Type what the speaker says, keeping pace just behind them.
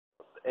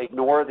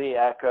ignore the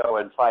echo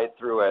and fight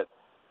through it,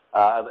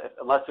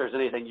 unless there's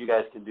anything you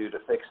guys can do to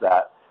fix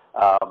that.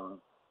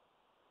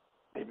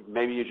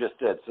 Maybe you just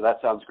did, so that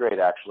sounds great,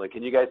 actually.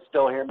 Can you guys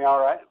still hear me all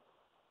right?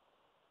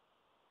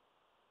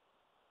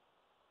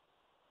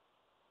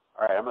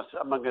 All right,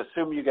 I'm going to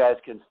assume you guys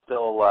can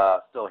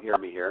still hear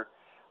me here.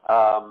 We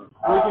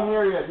can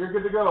hear you. You're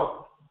good to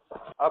go.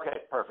 Okay,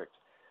 perfect.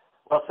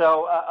 Well,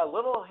 so a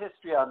little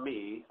history on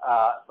me.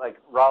 Like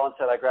Rollin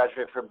said, I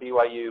graduated from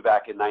BYU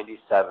back in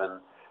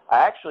 '97. I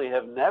actually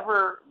have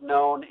never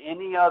known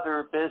any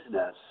other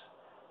business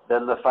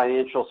than the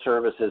financial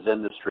services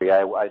industry.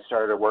 I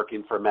started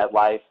working for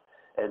McKnight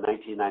in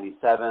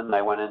 1997.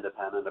 I went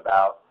independent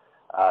about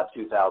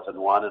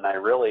 2001, and I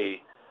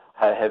really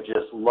have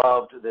just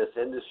loved this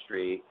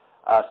industry.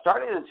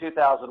 Starting in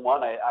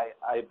 2001,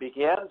 I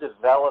began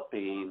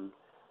developing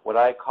what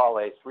I call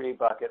a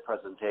three-bucket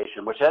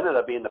presentation, which ended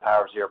up being the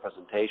Power of Zero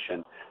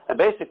presentation, and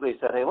basically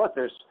said, hey, look,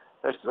 there's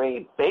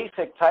three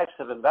basic types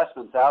of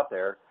investments out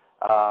there.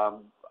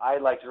 I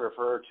like to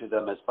refer to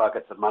them as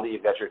buckets of money.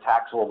 You've got your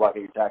taxable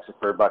bucket, your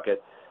tax-deferred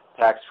bucket,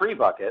 tax-free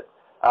bucket.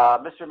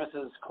 Mr. and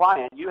Mrs.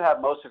 Client, you have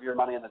most of your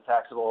money in the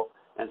taxable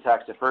and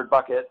tax-deferred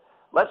bucket.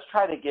 Let's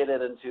try to get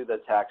it into the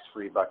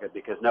tax-free bucket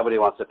because nobody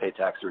wants to pay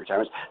tax in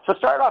retirement. So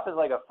start off as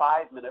like a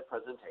 5-minute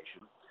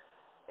presentation.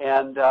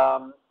 And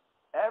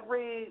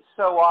every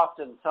so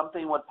often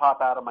something would pop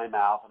out of my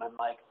mouth, and I'm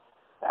like,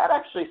 that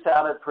actually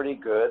sounded pretty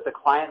good. The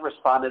client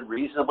responded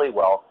reasonably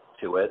well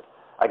to it.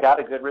 I got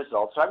a good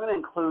result, so I'm going to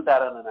include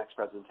that in the next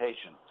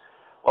presentation.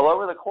 Well,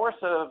 over the course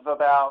of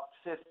about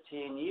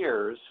 15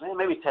 years,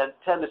 maybe 10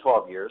 to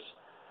 12 years,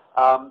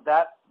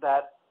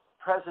 that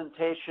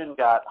presentation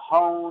got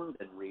honed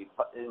and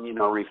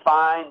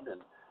refined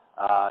and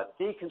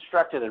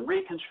deconstructed and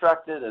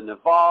reconstructed and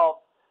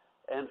evolved,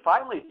 and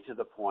finally to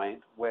the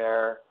point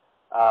where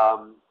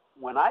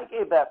when I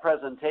gave that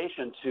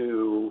presentation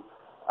to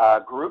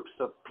groups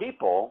of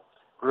people,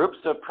 groups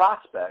of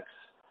prospects,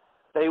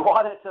 they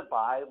wanted to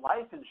buy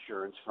life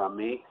insurance from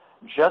me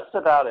just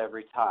about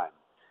every time.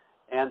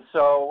 And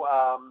so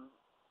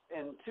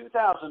in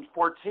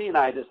 2014,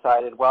 I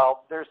decided,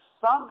 well, there's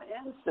some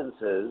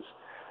instances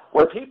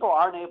where people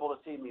aren't able to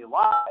see me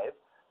live,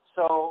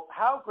 so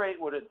how great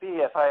would it be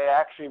if I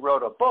actually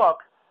wrote a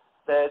book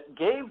that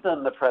gave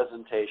them the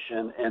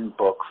presentation in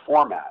book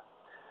format?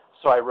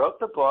 So I wrote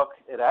the book.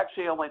 It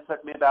actually only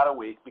took me about a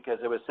week because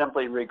it was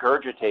simply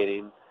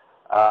regurgitating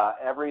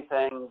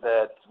everything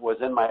that was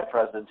in my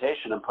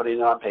presentation and putting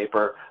it on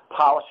paper,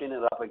 polishing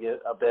it up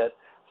a bit,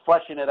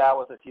 fleshing it out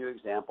with a few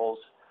examples,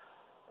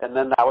 and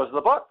then that was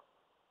the book.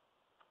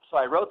 So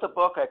I wrote the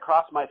book, I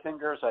crossed my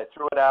fingers, I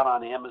threw it out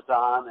on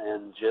Amazon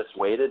and just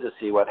waited to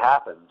see what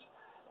happened.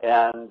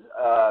 And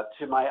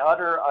to my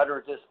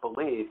utter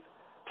disbelief,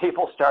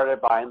 people started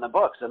buying the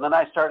books. And then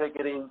I started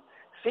getting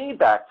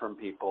feedback from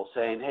people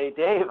saying, hey,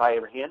 Dave, I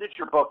handed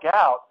your book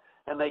out,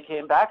 and they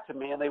came back to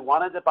me and they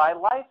wanted to buy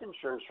life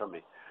insurance from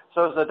me.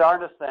 So it was the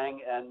darndest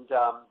thing, and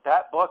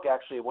that book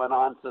actually went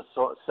on to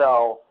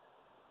sell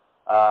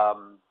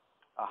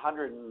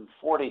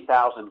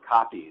 140,000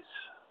 copies,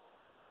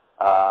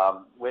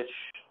 which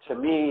to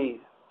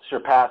me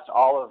surpassed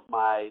all of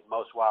my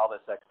most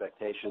wildest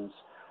expectations.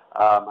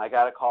 I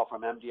got a call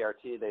from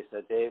MDRT. They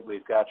said, Dave,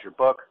 we've got your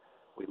book.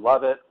 We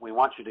love it. We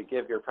want you to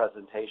give your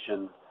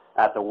presentation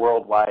at the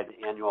worldwide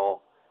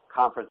annual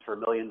conference for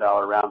 $1 Million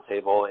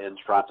Roundtable in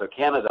Toronto,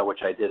 Canada,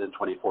 which I did in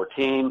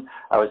 2014.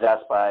 I was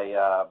asked by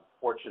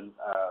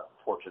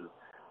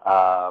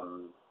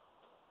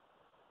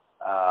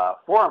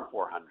Forum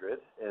 400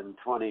 in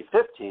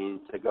 2015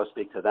 to go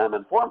speak to them.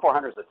 And Forum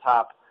 400 is the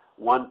top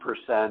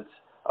 1%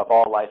 of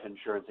all life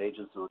insurance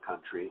agents in the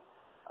country.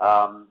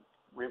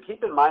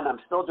 Keep in mind, I'm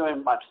still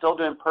doing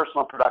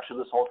personal production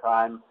this whole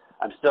time.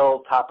 I'm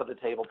still top of the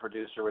table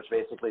producer, which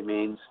basically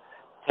means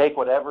take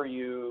whatever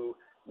you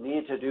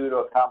need to do to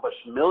accomplish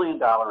 $1 Million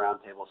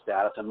Roundtable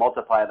status and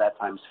multiply that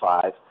times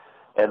 5.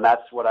 And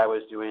that's what I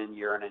was doing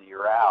year in and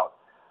year out.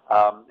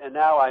 And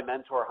now I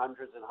mentor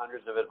hundreds and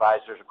hundreds of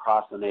advisors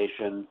across the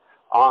nation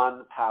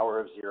on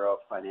Power of Zero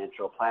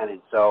financial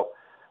planning. So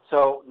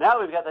now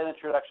we've got that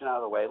introduction out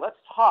of the way, let's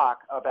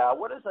talk about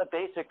what is the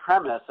basic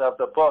premise of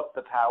the book,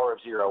 The Power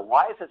of Zero.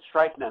 Why is it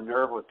striking a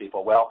nerve with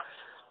people? Well,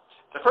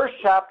 the first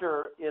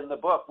chapter in the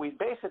book, we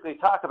basically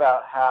talk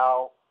about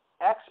how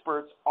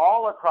experts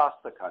all across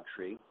the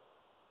country,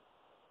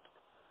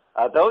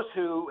 those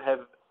who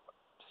have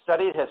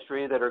studied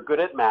history, that are good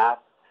at math,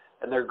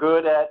 and they're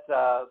good at,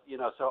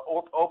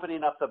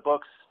 opening up the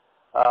books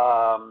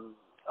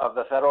of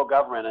the federal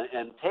government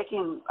and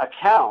taking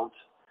account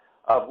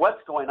of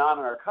what's going on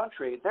in our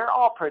country, they're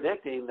all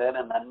predicting that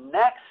in the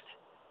next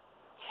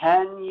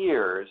 10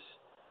 years,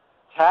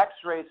 tax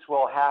rates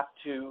will have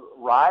to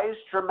rise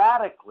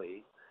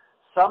dramatically.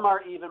 Some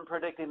are even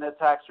predicting that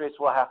tax rates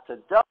will have to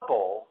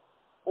double,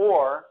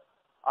 or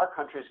our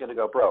country is going to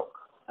go broke.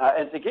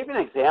 And to give you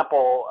an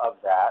example of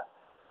that,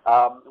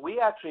 we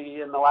actually,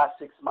 in the last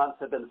 6 months,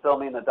 have been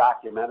filming a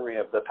documentary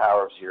of The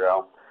Power of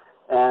Zero.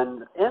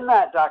 And in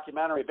that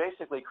documentary,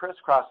 basically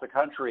crisscrossed the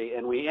country,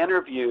 and we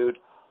interviewed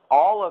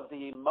all of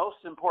the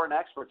most important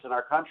experts in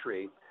our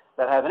country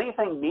that have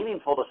anything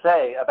meaningful to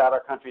say about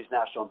our country's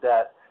national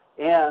debt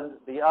and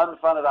the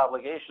unfunded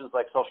obligations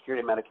like Social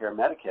Security, Medicare, and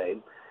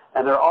Medicaid.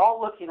 And they're all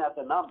looking at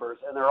the numbers,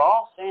 and they're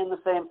all saying the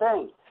same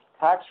thing.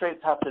 Tax rates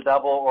have to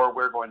double or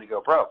we're going to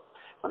go broke.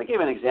 Let me give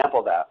you an example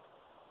of that.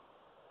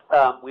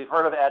 We've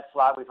heard of Ed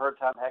Slott. We've heard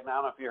Tom Hegna. I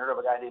don't know if you heard of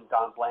a guy named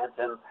Don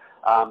Blanton.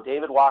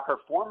 David Walker,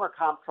 former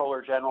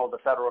Comptroller General of the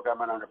federal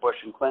government under Bush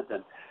and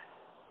Clinton.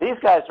 These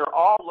guys are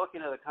all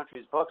looking at the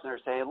country's books, and they're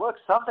saying, look,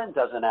 something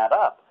doesn't add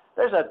up.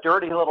 There's a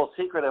dirty little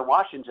secret in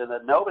Washington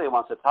that nobody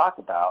wants to talk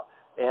about,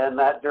 and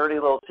that dirty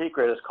little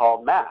secret is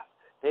called math.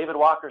 David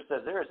Walker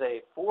says there's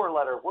a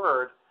four-letter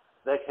word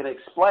that can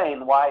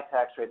explain why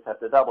tax rates have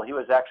to double. He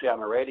was actually on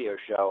a radio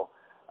show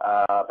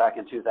back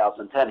in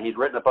 2010. He'd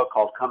written a book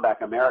called Come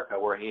Back America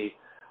where he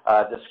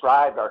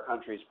described our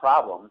country's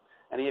problem.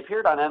 And he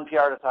appeared on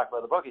NPR to talk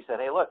about the book. He said,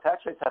 hey, look,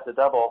 tax rates have to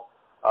double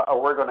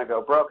or we're going to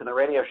go broke. And the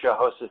radio show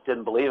host just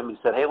didn't believe him. He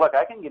said, hey, look,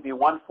 I can give you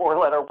one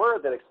four-letter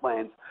word that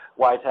explains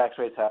why tax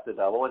rates have to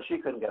double. And she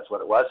couldn't guess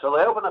what it was. So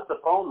they opened up the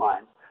phone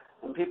lines,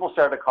 and people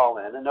started to call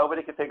in, and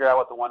nobody could figure out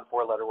what the one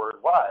four-letter word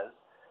was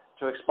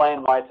to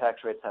explain why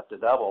tax rates have to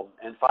double.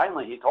 And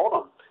finally, he told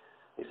them,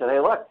 he said, hey,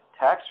 look,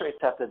 tax rates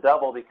have to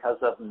double because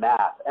of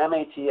math,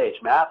 M-A-T-H.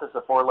 Math is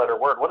a four-letter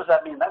word. What does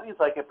that mean? That means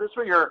like if this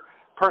were your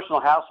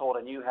personal household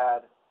and you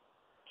had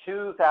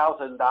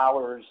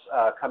 $2,000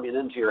 coming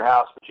into your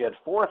house, but you had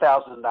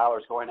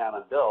 $4,000 going out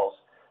on bills,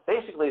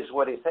 basically is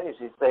what he's saying.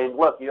 He's saying,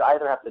 look, you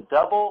either have to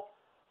double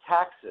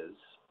taxes,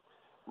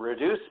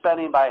 reduce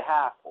spending by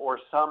half, or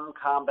some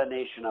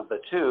combination of the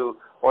two,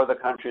 or the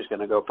country's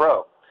going to go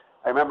broke.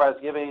 I remember I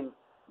was giving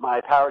my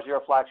Power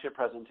Zero flagship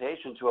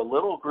presentation to a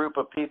little group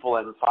of people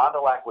in Fond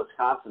du Lac,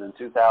 Wisconsin in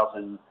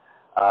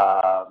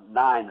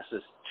 2009. This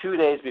is 2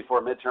 days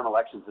before midterm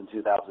elections in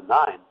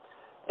 2009.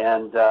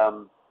 And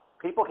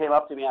people came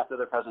up to me after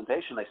the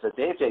presentation. They said,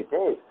 Dave,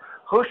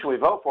 who should we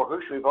vote for? Who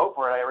should we vote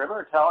for? And I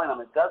remember telling them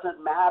it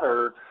doesn't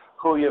matter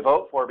who you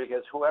vote for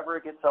because whoever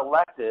gets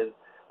elected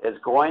is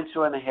going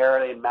to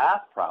inherit a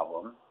math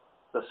problem,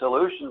 the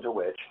solution to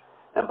which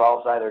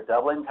involves either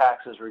doubling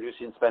taxes,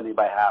 reducing spending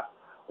by half,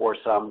 or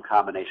some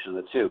combination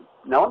of the two.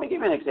 Now, let me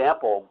give you an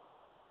example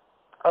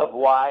of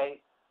why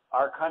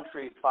our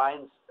country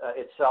finds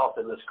itself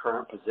in this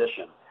current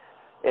position.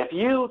 If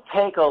you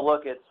take a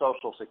look at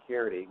Social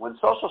Security, when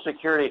Social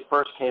Security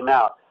first came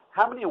out,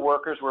 how many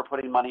workers were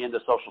putting money into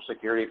Social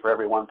Security for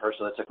every one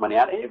person that took money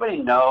out? Anybody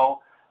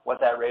know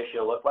what that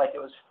ratio looked like? It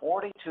was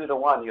 42 to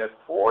 1. You had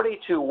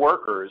 42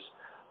 workers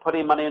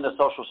putting money into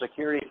Social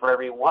Security for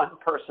every one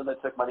person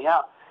that took money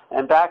out.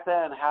 And back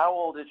then, how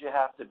old did you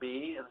have to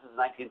be? And this is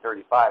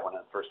 1935 when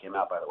it first came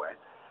out, by the way.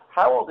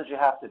 How old did you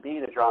have to be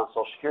to draw on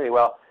Social Security?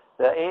 Well,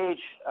 the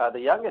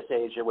youngest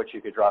age at which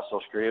you could draw Social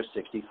Security was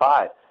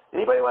 65.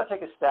 Anybody want to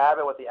take a stab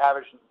at what the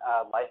average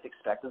life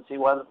expectancy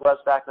was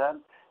back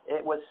then?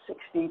 It was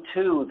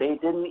 62. They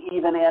didn't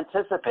even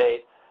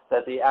anticipate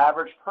that the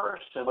average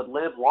person would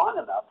live long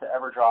enough to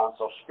ever draw on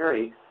Social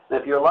Security. And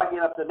if you're lucky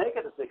enough to make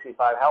it to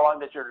 65, how long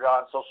did you draw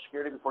on Social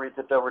Security before you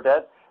tipped over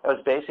dead? It was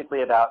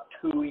basically about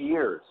 2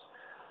 years.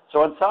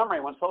 So in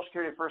summary, when Social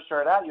Security first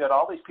started out, you had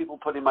all these people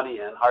putting money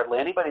in, hardly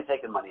anybody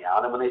taking money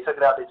out, and when they took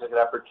it out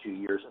for 2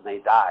 years and they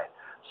died.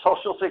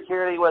 Social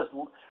Security was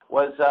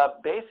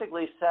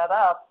basically set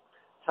up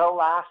to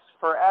last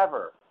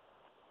forever.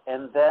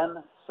 And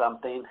then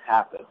something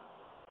happened.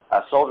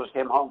 Soldiers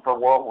came home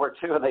from World War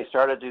II and they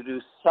started to do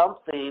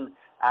something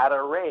at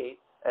a rate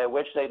at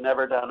which they'd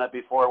never done it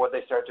before. What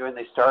they started doing,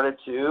 they started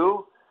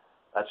to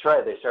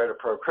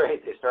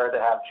procreate. They started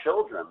to have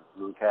children,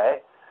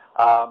 okay?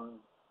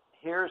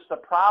 Here's the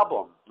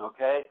problem,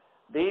 okay?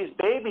 These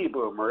baby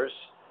boomers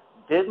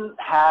didn't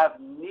have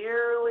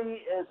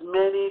nearly as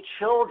many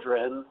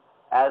children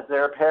as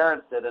their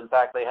parents did. In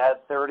fact, they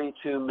had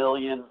 32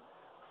 million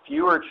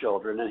fewer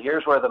children. And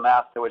here's where the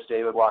math to which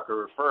David Walker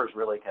refers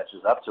really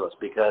catches up to us,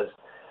 because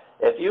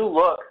if you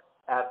look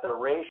at the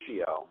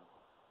ratio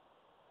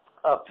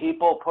of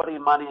people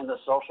putting money into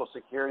Social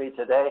Security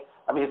today,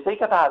 I mean,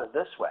 think about it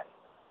this way.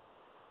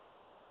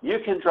 You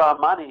can draw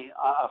money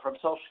from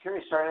Social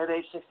Security starting at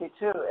age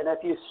 62. And if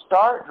you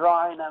start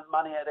drawing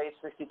money at age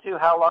 62,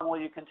 how long will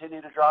you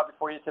continue to draw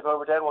before you tip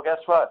over dead? Well, guess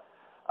what?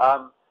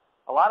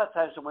 A lot of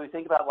times when we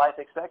think about life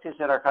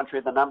expectancy in our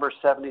country, the number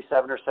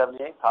 77 or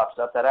 78 pops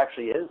up. That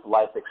actually is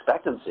life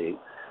expectancy.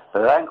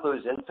 So that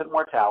includes infant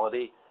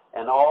mortality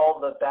and all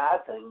the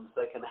bad things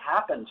that can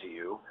happen to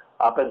you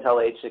up until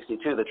age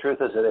 62. The truth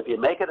is that if you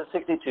make it at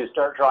 62,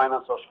 start drawing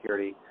on Social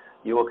Security,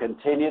 you will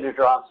continue to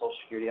draw on Social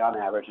Security on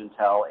average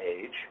until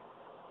age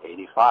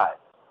 85.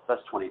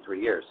 That's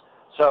 23 years.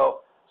 So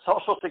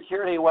Social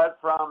Security went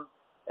from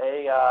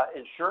a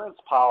insurance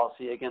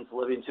policy against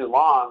living too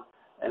long,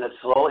 and it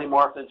slowly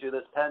morphed into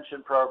this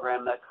pension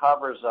program that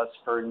covers us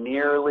for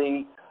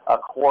nearly a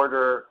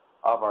quarter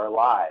of our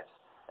lives.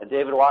 And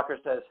David Walker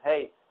says,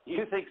 hey,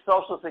 you think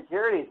Social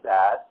Security is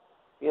bad?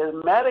 Because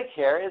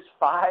Medicare is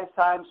 5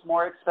 times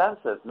more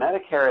expensive.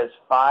 Medicare is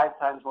 5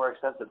 times more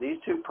expensive. These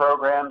two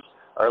programs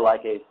are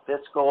like a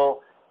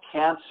fiscal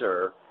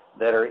cancer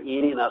that are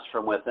eating us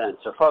from within.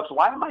 So, folks,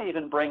 why am I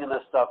even bringing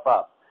this stuff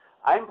up?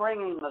 I'm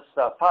bringing this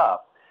stuff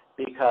up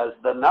because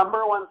the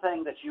number one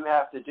thing that you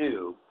have to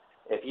do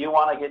if you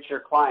want to get your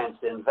clients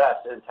to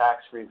invest in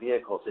tax-free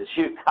vehicles is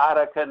you got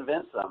to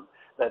convince them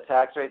that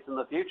tax rates in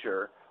the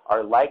future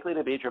are likely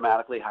to be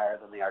dramatically higher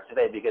than they are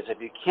today. Because if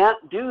you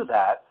can't do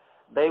that,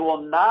 they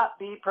will not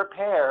be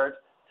prepared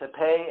to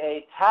pay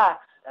a tax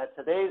at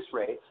today's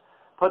rates,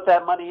 put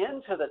that money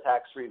into the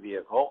tax-free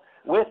vehicle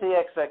with the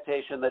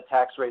expectation that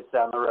tax rates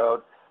down the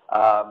road,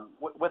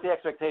 with the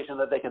expectation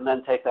that they can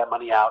then take that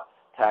money out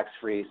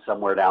tax-free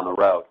somewhere down the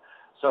road.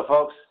 So,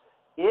 folks,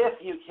 if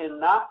you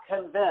cannot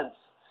convince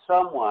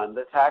someone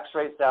that tax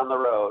rates down the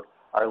road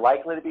are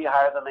likely to be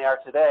higher than they are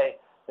today,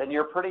 then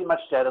you're pretty much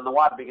dead in the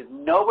water, because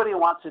nobody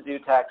wants to do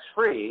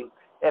tax-free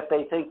if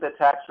they think that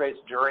tax rates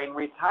during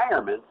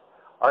retirement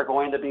are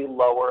going to be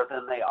lower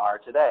than they are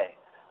today.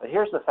 But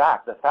here's the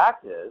fact. The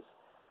fact is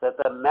that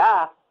the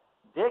math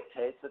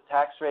dictates that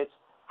tax rates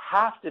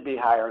have to be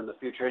higher in the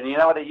future. And you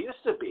know what it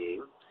used to be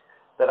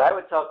that I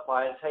would tell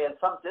clients, hey, in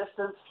some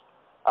distant,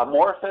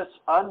 amorphous,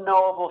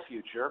 unknowable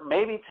future,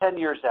 maybe 10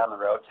 years down the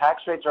road,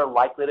 tax rates are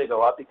likely to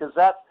go up, because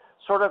that's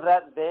sort of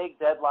that vague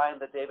deadline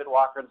that David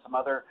Walker and some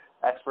other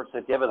experts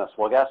have given us.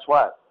 Well, guess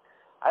what?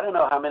 I don't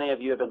know how many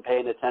of you have been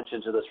paying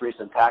attention to this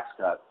recent tax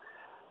cut,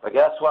 but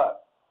guess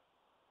what?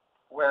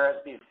 Whereas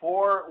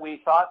before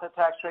we thought the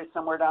tax rates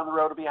somewhere down the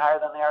road would be higher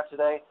than they are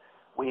today,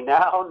 we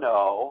now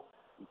know,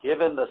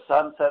 given the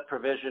sunset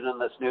provision in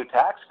this new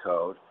tax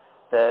code,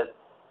 that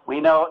we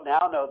now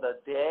know the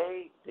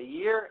day, the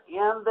year,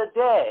 and the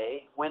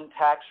day when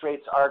tax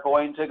rates are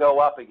going to go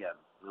up again,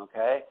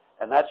 okay?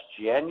 And that's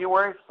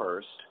January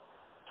 1st,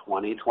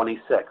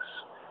 2026.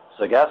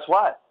 So guess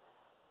what?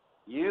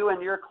 You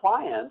and your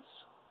clients,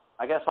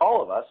 I guess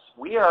all of us,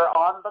 we are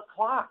on the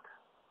clock.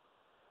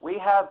 We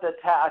have a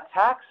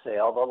tax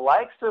sale, the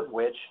likes of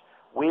which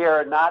we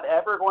are not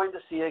ever going to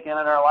see again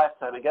in our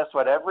lifetime. And guess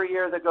what? Every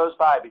year that goes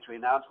by between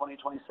now and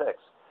 2026,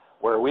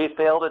 where we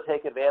fail to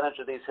take advantage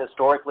of these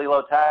historically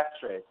low tax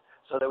rates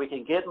so that we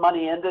can get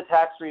money into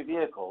tax-free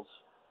vehicles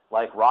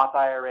like Roth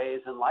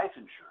IRAs and life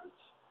insurance,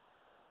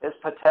 is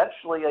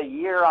potentially a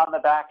year on the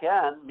back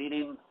end,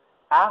 meaning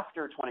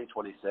after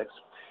 2026,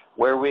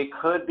 where we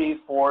could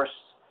be forced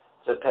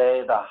to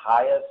pay the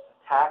highest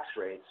tax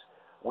rates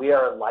we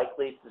are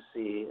likely to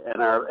see in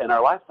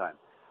our lifetime.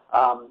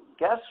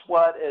 Guess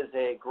what is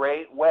a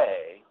great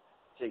way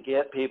to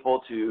get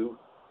people to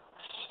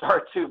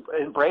start to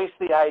embrace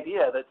the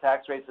idea that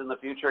tax rates in the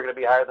future are going to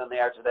be higher than they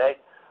are today?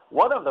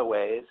 One of the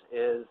ways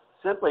is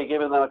simply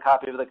giving them a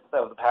copy of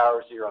the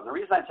Power of Zero. And the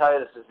reason I tell you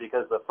this is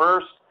because the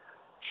first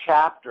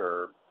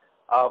chapter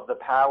of the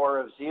Power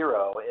of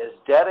Zero is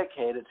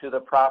dedicated to the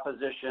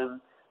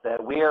proposition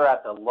that we are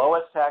at the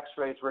lowest tax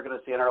rates we're going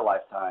to see in our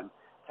lifetime.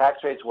 Tax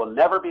rates will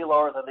never be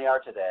lower than they are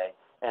today.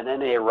 And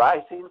in a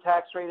rising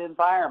tax rate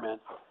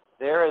environment,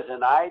 there is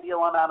an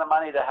ideal amount of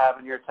money to have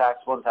in your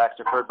taxable and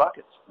tax-deferred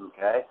buckets,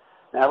 okay?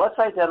 Now, let's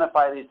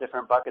identify these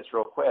different buckets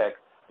real quick,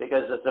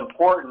 because it's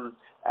important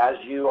as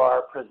you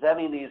are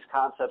presenting these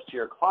concepts to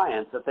your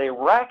clients that they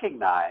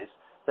recognize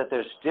that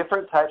there's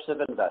different types of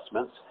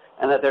investments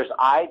and that there's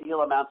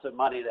ideal amounts of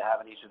money to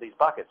have in each of these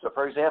buckets. So,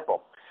 for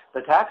example,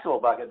 the taxable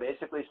bucket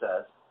basically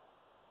says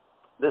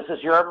this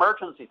is your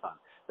emergency fund.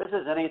 This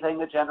is anything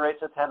that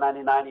generates a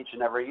 1099 each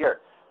and every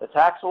year. The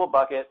taxable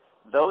bucket,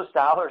 those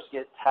dollars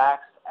get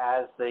taxed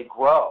as they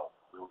grow,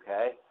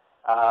 okay,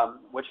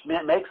 which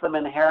makes them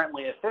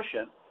inherently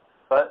efficient.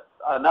 But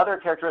another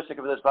characteristic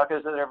of this bucket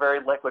is that they're very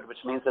liquid, which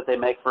means that they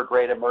make for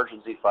great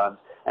emergency funds.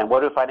 And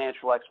what do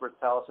financial experts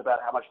tell us about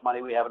how much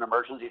money we have in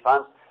emergency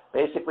funds?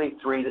 Basically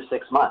 3 to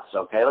 6 months,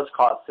 okay? Let's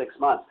call it 6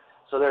 months.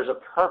 So there's a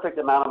perfect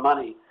amount of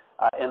money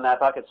in that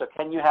bucket. So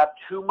can you have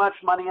too much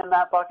money in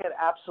that bucket?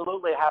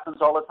 Absolutely. It happens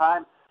all the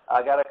time.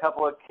 I got a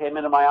couple that came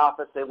into my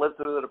office. They lived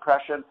through the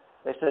Depression.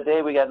 They said,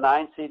 Dave, we got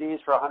 9 CDs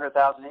for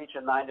 $100,000 each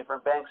in 9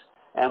 different banks,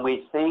 and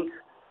we think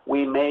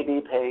we may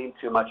be paying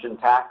too much in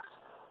tax.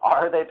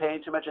 Are they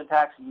paying too much in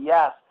tax?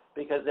 Yes,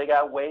 because they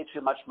got way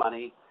too much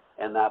money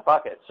in that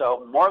bucket.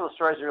 So more of the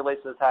stories that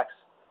relates to the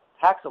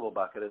taxable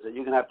bucket is that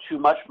you can have too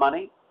much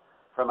money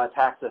from a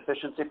tax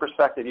efficiency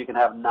perspective. You can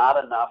have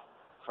not enough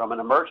from an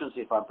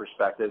emergency fund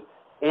perspective.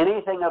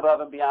 Anything above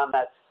and beyond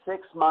that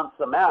 6 months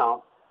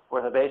amount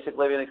where the basic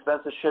living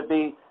expenses should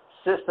be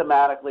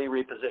systematically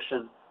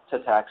repositioned to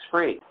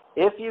tax-free.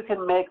 If you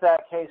can make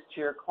that case to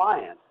your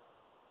client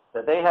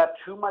that they have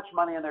too much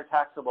money in their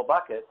taxable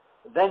bucket,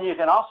 then you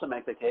can also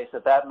make the case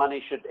that that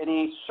money should,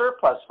 any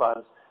surplus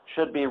funds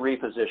should be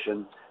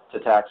repositioned to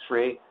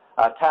tax-free.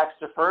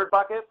 Tax-deferred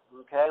bucket,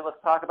 okay, let's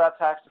talk about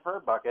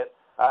tax-deferred bucket.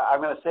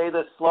 I'm going to say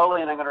this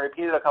slowly and I'm going to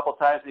repeat it a couple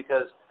times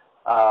because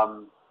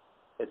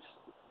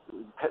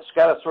it's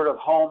got to sort of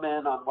home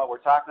in on what we're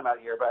talking about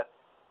here, but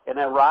in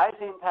a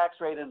rising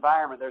tax rate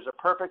environment, there's a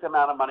perfect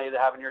amount of money to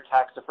have in your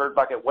tax-deferred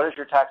bucket. What is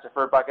your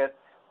tax-deferred bucket?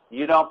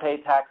 You don't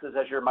pay taxes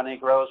as your money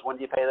grows. When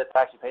do you pay the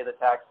tax? You pay the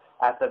tax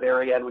at the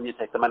very end when you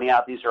take the money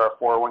out. These are our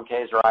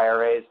 401ks or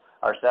IRAs,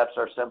 our SEPs,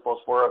 our Simples,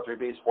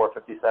 403Bs,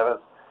 457s.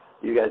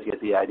 You guys get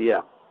the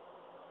idea.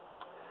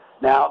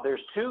 Now, there's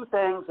two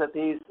things that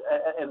these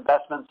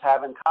investments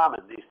have in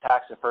common, these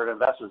tax-deferred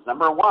investments.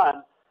 Number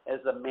one is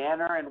the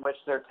manner in which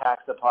they're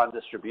taxed upon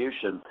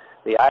distribution.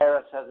 The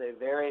IRS has a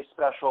very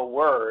special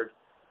word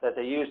that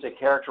they use to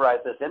characterize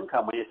this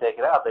income when you take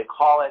it out. They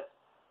call it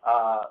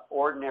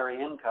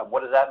ordinary income.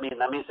 What does that mean?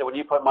 That means that when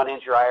you put money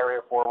into your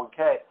IRA or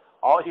 401k,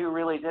 all you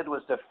really did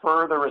was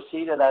defer the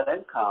receipt of that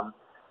income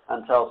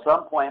until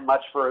some point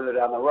much further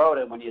down the road.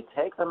 And when you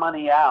take the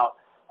money out,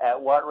 at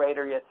what rate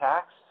are you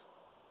taxed?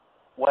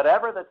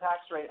 Whatever the tax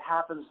rate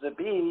happens to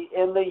be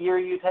in the year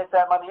you take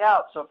that money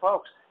out. So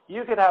folks,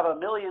 you could have $1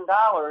 million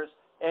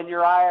in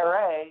your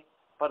IRA,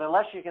 but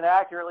unless you can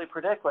accurately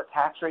predict what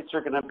tax rates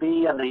are going to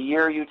be in the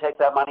year you take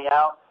that money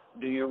out,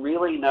 do you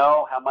really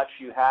know how much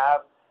you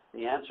have?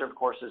 The answer, of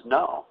course, is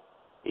no.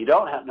 You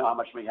don't know how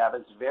much you have.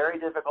 It's very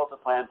difficult to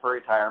plan for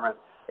retirement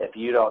if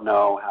you don't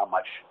know how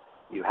much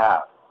you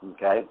have,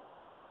 okay?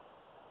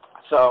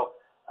 So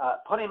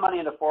putting money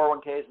into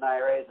 401ks and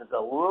IRAs is a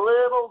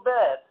little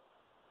bit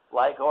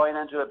like going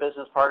into a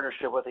business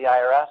partnership with the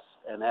IRS,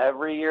 and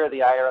every year the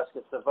IRS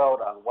gets to vote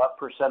on what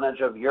percentage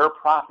of your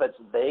profits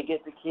they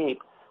get to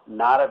keep.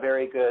 Not a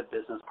very good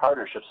business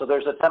partnership. So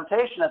there's a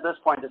temptation at this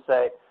point to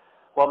say,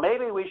 well,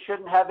 maybe we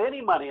shouldn't have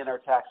any money in our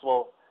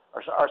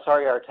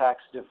our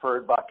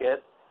tax-deferred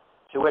bucket,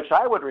 to which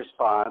I would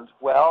respond,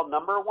 well,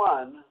 number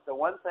one, the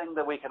one thing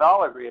that we can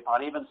all agree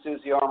upon, even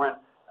Susie Orman,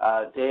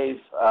 Dave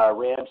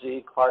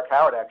Ramsey, Clark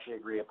Howard actually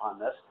agree upon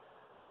this.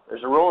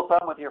 There's a rule of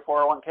thumb with your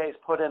 401ks,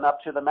 put in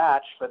up to the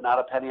match, but not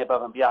a penny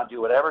above and beyond. Do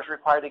whatever's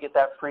required to get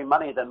that free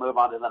money, then move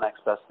on to the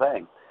next best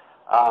thing.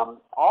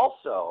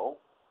 Also,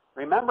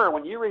 remember,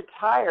 when you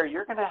retire,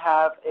 you're going to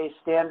have a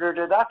standard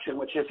deduction,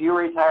 which if you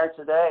retire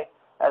today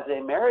as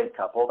a married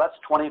couple, that's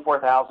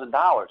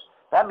 $24,000.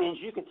 That means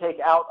you could take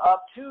out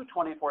up to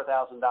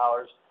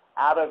 $24,000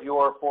 out of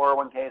your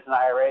 401ks and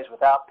IRAs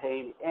without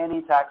paying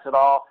any tax at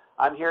all.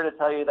 I'm here to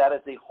tell you that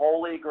is the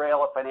holy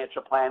grail of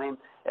financial planning.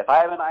 If I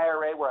have an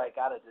IRA where I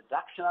got a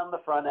deduction on the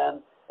front end,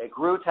 it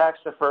grew tax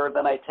deferred,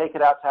 then I take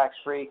it out tax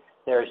free,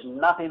 there's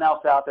nothing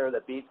else out there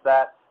that beats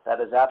that.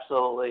 That is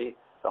absolutely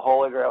the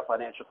holy grail of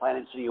financial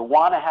planning. So you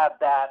want to have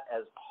that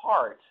as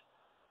part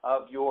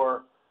of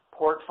your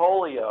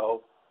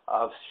portfolio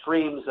of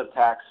streams of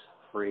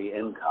tax-free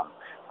income.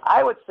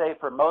 I would say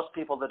for most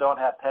people that don't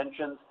have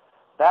pensions,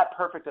 that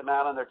perfect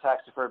amount in their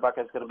tax-deferred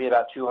bucket is going to be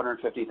about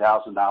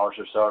 $250,000 or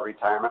so at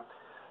retirement.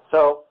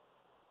 So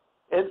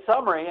in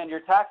summary, in your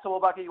taxable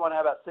bucket, you want to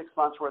have about 6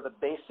 months worth of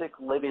basic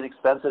living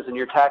expenses. In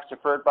your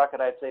tax-deferred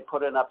bucket, I'd say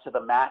put in up to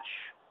the match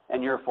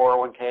in your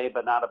 401k,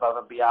 but not above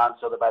and beyond,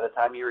 so that by the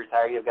time you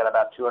retire, you've got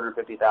about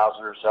 $250,000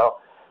 or so.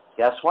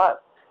 Guess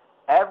what?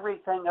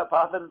 Everything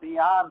above and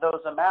beyond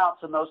those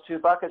amounts in those two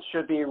buckets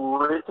should be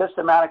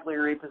systematically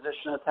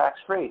repositioned as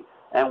tax-free.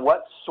 And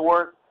what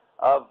sort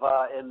of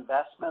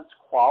investments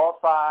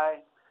qualify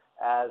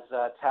as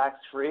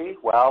tax-free?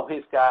 Well,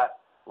 we've got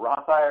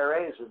Roth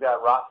IRAs, we've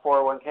got Roth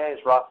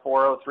 401ks, Roth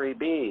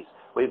 403bs,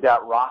 we've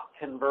got Roth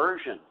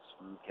conversions,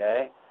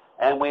 okay?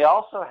 And we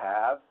also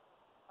have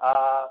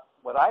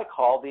what I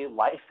call the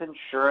life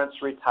insurance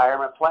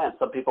retirement plan.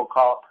 Some people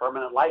call it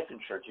permanent life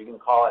insurance. You can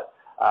call it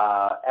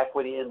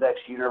equity index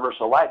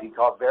universal life. You can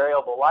call it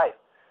variable life.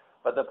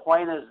 But the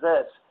point is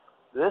this.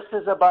 This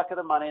is a bucket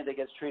of money that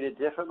gets treated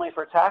differently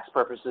for tax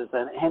purposes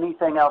than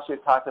anything else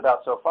we've talked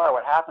about so far.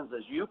 What happens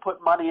is you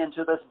put money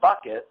into this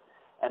bucket,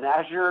 and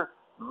as your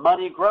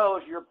money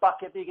grows, your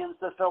bucket begins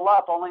to fill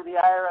up. Only the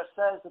IRS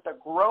says that the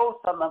growth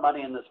on the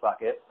money in this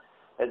bucket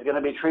is going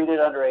to be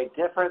treated under a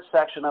different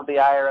section of the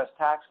IRS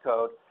tax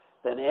code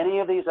than any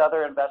of these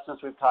other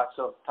investments we've talked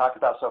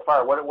about so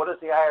far. What does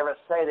the IRS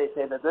say? They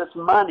say that this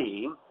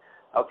money,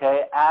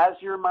 okay, as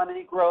your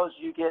money grows,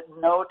 you get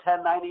no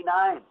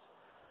 1099s.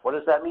 What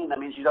does that mean? That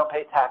means you don't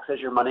pay tax as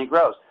your money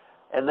grows.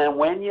 And then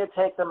when you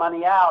take the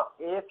money out,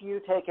 if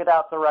you take it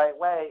out the right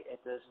way,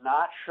 it does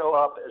not show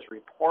up as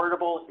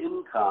reportable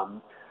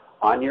income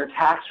on your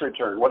tax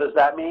return. What does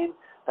that mean?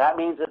 That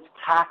means it's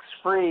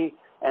tax-free,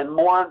 and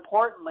more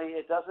importantly,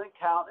 it doesn't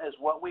count as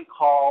what we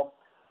call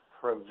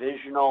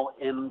provisional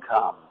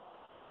income.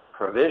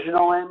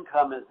 Provisional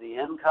income is the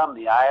income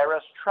the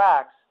IRS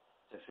tracks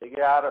to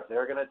figure out if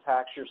they're going to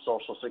tax your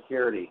Social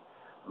Security.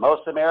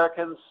 Most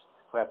Americans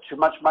who have too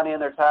much money in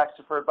their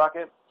tax-deferred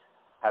bucket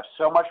have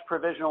so much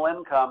provisional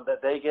income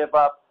that they give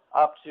up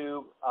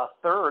to a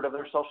third of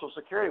their Social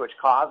Security, which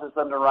causes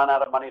them to run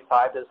out of money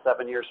 5 to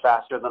 7 years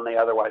faster than they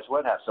otherwise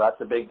would have. So that's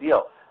a big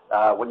deal.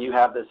 When you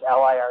have this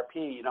LIRP,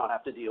 you don't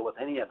have to deal with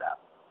any of that.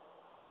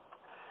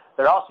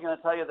 They're also going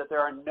to tell you that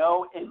there are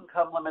no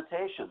income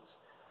limitations.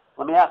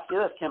 Let me ask you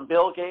this. Can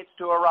Bill Gates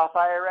do a Roth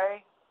IRA?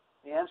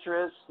 The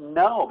answer is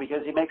no, because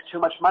he makes too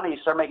much money.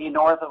 You start making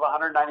north of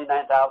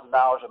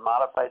 $199,000 in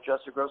modified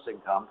adjusted gross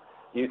income,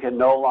 you can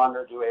no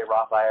longer do a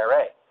Roth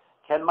IRA.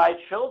 Can my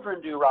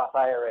children do Roth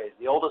IRAs?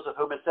 The oldest of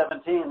whom is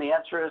 17. The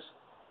answer is,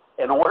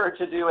 in order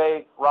to do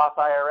a Roth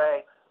IRA,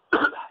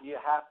 you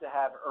have to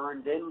have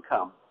earned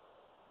income.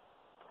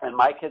 And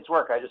my kids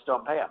work. I just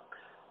don't pay them.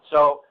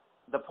 So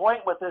the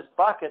point with this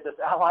bucket, this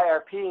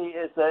LIRP,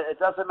 is that it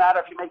doesn't matter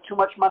if you make too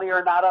much money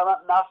or not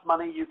enough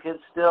money, you can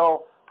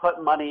still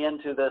put money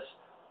into this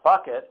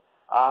bucket.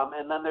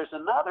 And then there's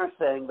another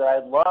thing that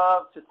I'd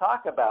love to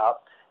talk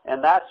about,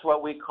 and that's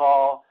what we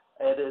call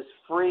it is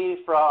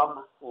free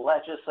from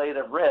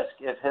legislative risk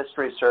if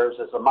history serves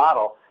as a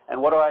model. And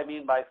what do I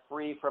mean by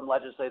free from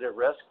legislative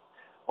risk?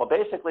 Well,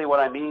 basically what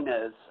I mean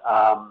is,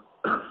 I'll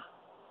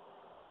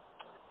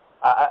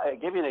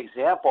give you an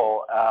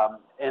example.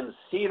 In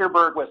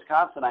Cedarburg,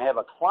 Wisconsin, I have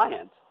a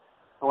client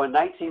who in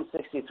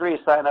 1963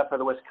 signed up for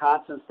the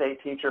Wisconsin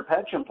State Teacher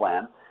Pension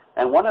Plan.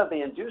 And one of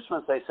the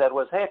inducements they said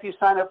was, hey, if you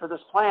sign up for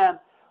this plan,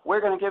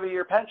 we're going to give you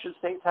your pension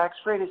state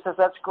tax-free. And he says,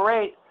 that's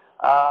great.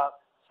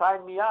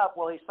 Sign me up.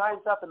 Well, he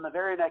signs up, in the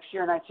very next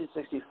year,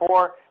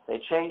 1964, they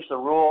change the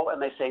rule,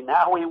 and they say,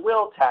 now we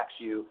will tax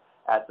you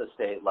at the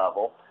state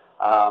level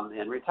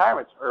in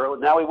retirement, or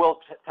now we will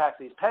tax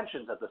these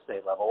pensions at the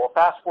state level. Well,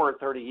 fast forward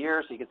 30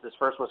 years, he gets his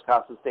first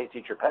Wisconsin State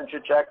Teacher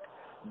Pension check.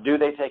 Do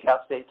they take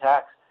out state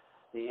tax?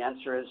 The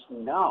answer is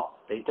no,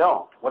 they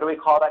don't. What do we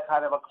call that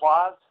kind of a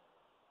clause?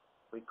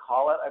 We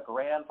call it a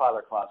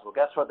grandfather clause. Well,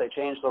 guess what? They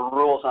changed the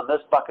rules on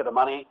this bucket of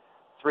money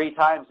 3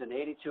 times in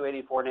 82,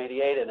 84, and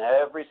 88, and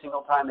every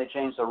single time they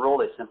changed the rule,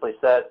 they simply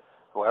said,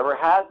 whoever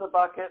has the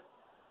bucket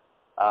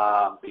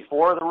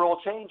before the rule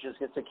changes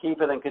gets to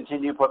keep it and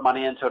continue to put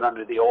money into it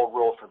under the old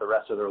rule for the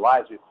rest of their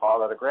lives. We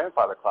call it a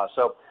grandfather clause.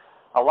 So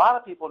a lot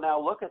of people now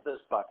look at this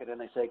bucket and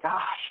they say,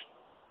 gosh,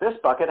 this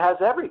bucket has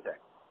everything.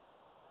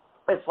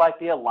 It's like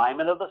the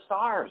alignment of the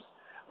stars.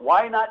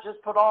 Why not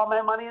just put all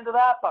my money into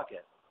that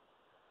bucket?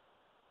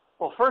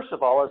 Well, first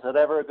of all, is it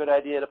ever a good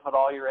idea to put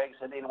all your eggs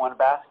in one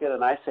basket?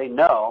 And I say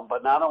no,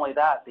 but not only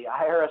that, the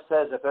IRS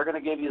says if they're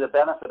going to give you the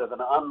benefit of an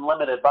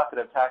unlimited bucket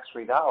of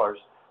tax-free dollars,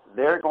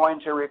 they're going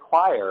to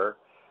require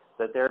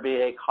that there be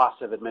a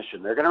cost of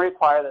admission. They're going to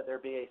require that there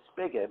be a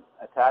spigot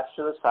attached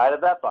to the side of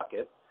that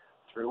bucket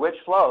through which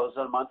flows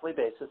on a monthly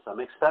basis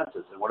some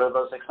expenses. And what do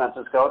those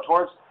expenses go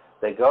towards?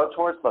 They go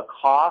towards the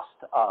cost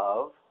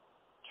of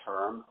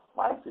term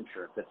life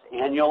insurance. It's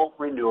annual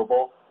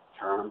renewable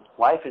term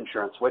life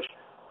insurance, which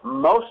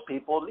most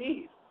people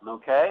need,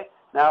 okay?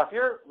 Now, if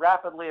you're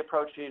rapidly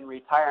approaching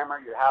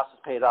retirement, your house is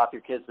paid off,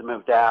 your kids have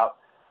moved out,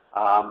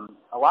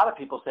 a lot of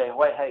people say,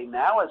 wait, hey,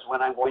 now is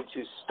when I'm going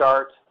to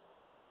start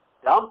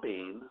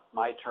dumping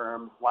my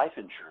term life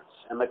insurance.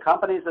 And the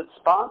companies that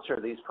sponsor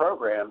these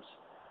programs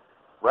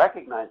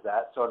recognize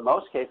that, so in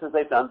most cases,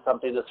 they've done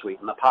something to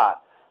sweeten the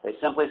pot. They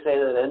simply say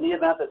that in the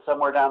event that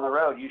somewhere down the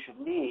road you should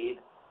need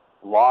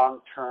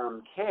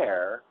long-term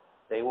care,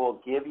 they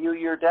will give you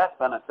your death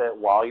benefit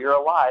while you're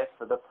alive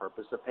for the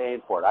purpose of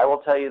paying for it. I will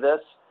tell you this,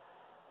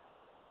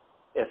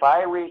 if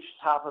I reach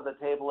top of the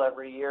table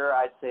every year,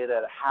 I'd say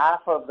that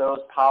half of those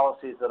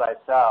policies that I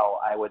sell,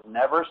 I would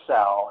never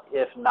sell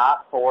if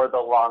not for the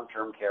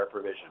long-term care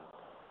provision.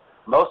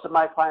 Most of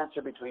my clients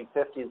are between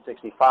 50 and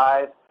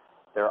 65.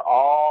 They're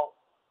all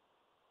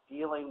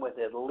dealing with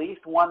at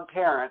least one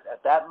parent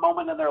at that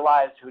moment in their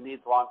lives who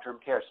needs long-term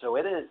care. So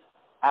it is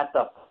at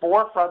the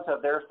forefront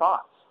of their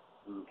thoughts,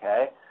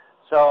 okay?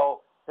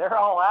 So they're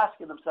all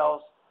asking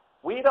themselves,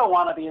 we don't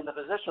want to be in the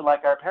position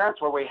like our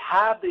parents where we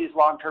have these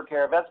long-term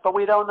care events, but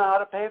we don't know how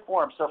to pay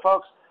for them. So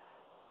folks,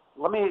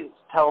 let me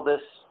tell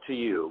this to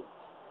you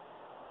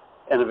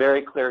in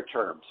very clear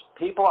terms.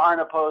 People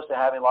aren't opposed to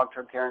having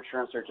long-term care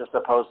insurance. They're just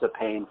opposed to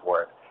paying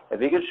for it.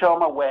 If you can show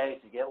them a way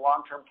to get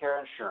long-term care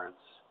insurance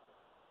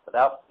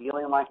without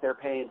feeling like they're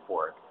paying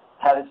for it,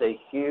 that is a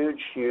huge,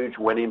 huge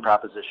winning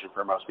proposition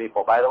for most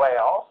people. By the way,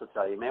 I'll also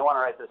tell you, you may want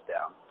to write this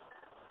down.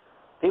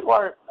 People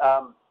are,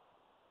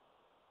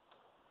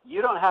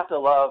 you don't have to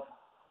love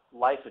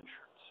life insurance.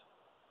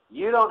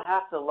 You don't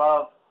have to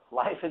love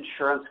life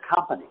insurance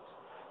companies.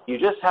 You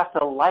just have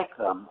to like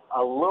them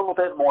a little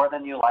bit more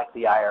than you like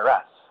the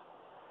IRS.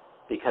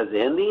 Because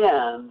in the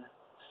end,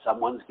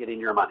 someone's getting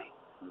your money.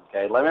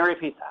 Okay, let me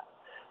repeat that.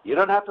 You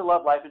don't have to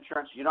love life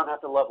insurance. You don't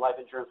have to love life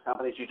insurance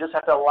companies. You just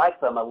have to like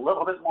them a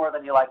little bit more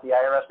than you like the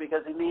IRS,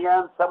 because in the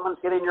end, someone's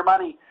getting your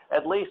money.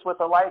 At least with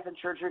the life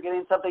insurance, you're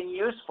getting something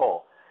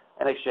useful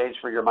in exchange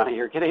for your money.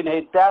 You're getting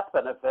a death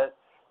benefit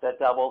that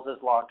doubles as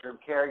long-term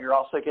care. You're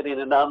also getting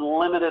an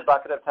unlimited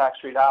bucket of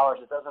tax-free dollars.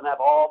 It doesn't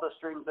have all the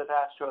strings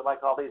attached to it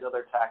like all these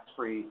other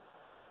tax-free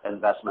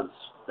investments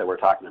that we're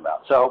talking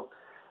about. So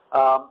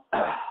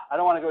I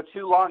don't want to go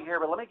too long here,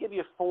 but let me give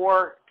you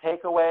 4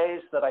 takeaways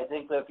that I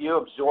think that if you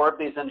absorb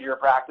these into your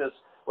practice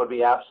would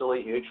be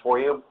absolutely huge for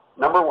you.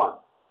 Number 1,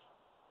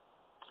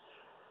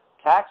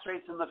 tax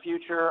rates in the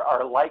future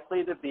are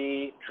likely to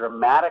be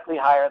dramatically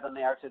higher than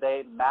they are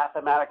today.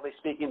 Mathematically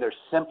speaking, there's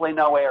simply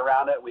no way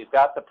around it. We've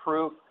got the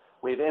proof.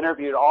 We've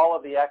interviewed all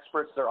of the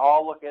experts. They're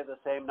all looking at the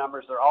same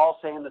numbers. They're all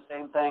saying the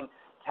same thing.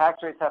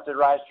 Tax rates have to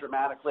rise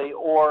dramatically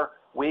or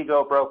we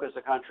go broke as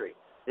a country.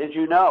 Did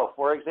you know,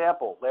 for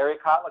example, Larry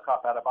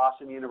Kotlikoff out of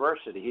Boston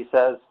University, he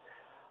says,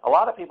 a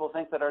lot of people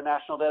think that our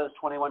national debt is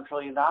 $21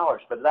 trillion,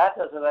 but that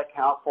doesn't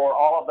account for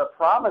all of the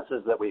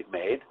promises that we've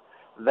made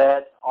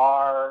that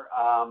are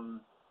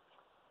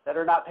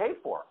not paid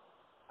for.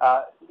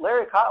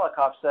 Larry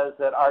Kotlikoff says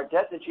that our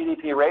debt to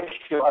GDP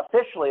ratio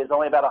officially is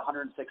only about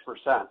 106%.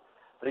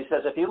 But he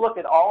says if you look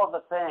at all of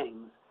the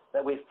things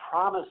that we've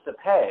promised to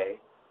pay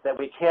that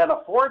we can't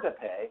afford to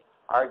pay,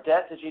 our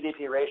debt to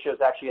GDP ratio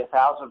is actually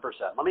 1,000%.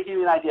 Let me give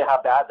you an idea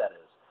how bad that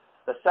is.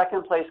 The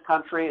second place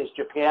country is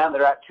Japan.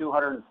 They're at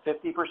 250%.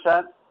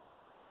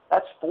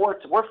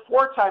 We're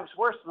 4 times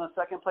worse than the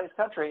second place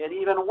country, and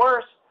even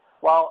worse,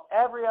 while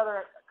every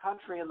other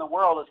country in the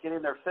world is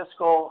getting their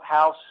fiscal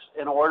house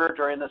in order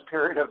during this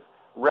period of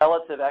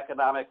relative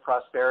economic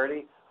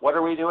prosperity, what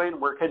are we doing?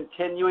 We're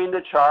continuing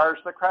to charge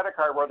the credit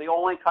card. We're the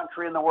only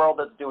country in the world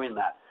that's doing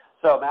that.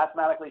 So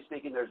mathematically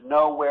speaking, there's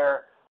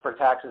nowhere for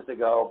taxes to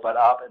go but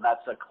up, and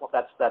that's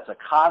a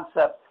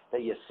concept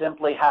that you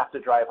simply have to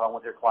drive home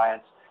with your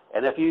clients.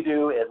 And if you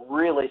do, it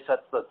really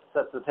sets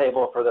the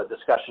table for the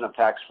discussion of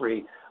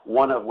tax-free,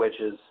 one of which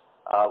is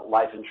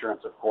life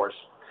insurance, of course.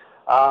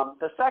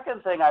 The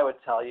second thing I would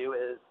tell you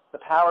is the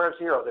power of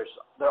zero.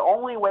 The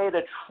only way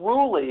to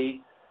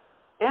truly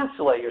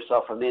insulate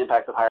yourself from the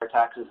impact of higher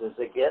taxes is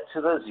to get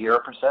to the 0%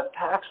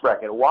 tax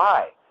bracket.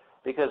 Why?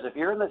 Because if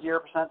you're in the 0%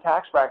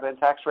 tax bracket and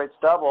tax rates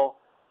double,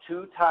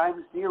 2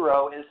 times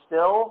 0 is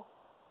still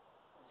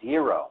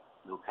 0,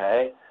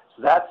 okay?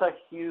 So that's a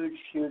huge,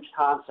 huge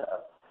concept.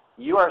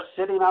 You are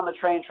sitting on the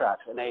train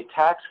tracks, and a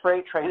tax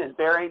freight train is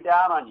bearing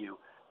down on you.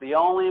 The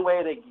only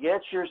way to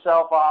get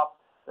yourself off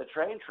the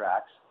train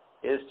tracks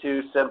is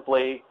to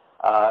simply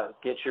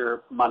get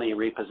your money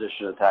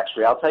repositioned in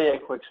tax-free. I'll tell you a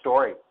quick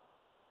story.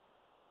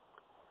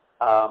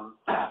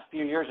 A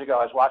few years ago,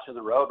 I was watching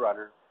The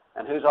Roadrunner,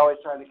 and who's always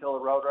trying to kill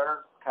the Roadrunner?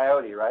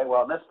 Coyote, right?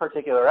 Well, in this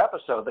particular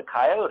episode, the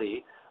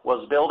coyote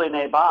was building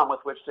a bomb with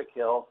which to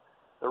kill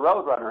the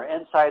Roadrunner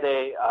inside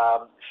a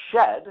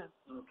shed,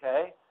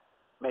 okay,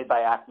 made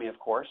by Acme, of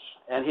course,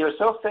 and he was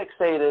so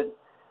fixated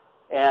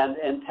and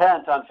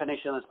intent on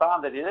finishing this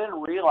bomb that he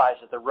didn't realize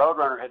that the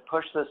Roadrunner had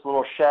pushed this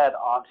little shed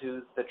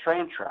onto the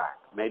train track.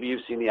 Maybe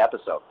you've seen the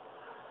episode.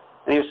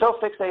 And he was so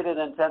fixated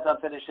and intent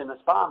on finishing this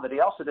bomb that he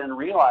also didn't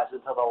realize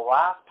until the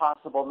last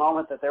possible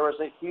moment that there was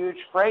a huge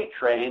freight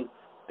train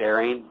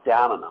bearing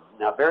down on him.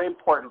 Now, very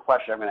important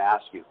question I'm going to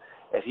ask you.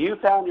 If you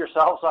found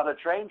yourselves on a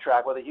train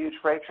track with a huge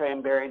freight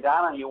train bearing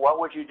down on you, what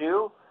would you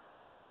do?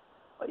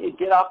 Well, you'd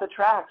get off the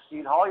tracks.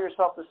 You'd haul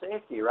yourself to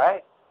safety,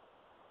 right?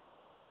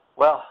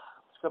 Well,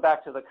 let's go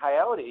back to the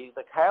coyote.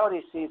 The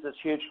coyote sees this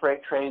huge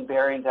freight train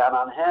bearing down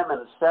on him,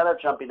 and instead of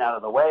jumping out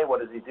of the way, what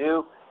does he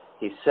do?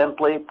 He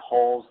simply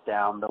pulls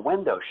down the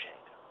window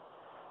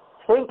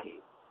shade, thinking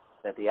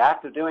that the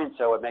act of doing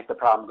so would make the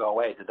problem go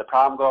away. Did the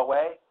problem go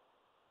away?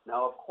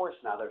 No, of course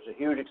not. There's a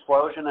huge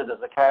explosion, and does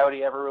the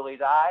coyote ever really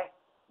die?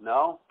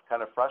 No,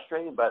 kind of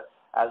frustrating, but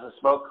as the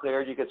smoke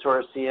cleared, you could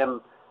sort of see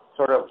him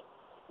sort of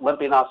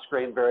limping off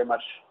screen, very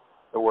much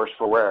the worse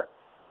for wear.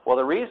 Well,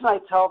 the reason I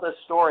tell this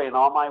story in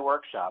all my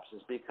workshops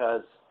is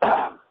because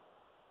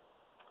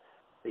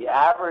the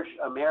average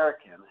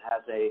American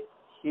has a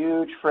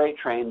huge freight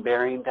train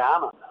bearing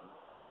down on them,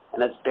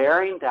 and it's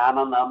bearing down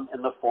on them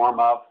in the form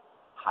of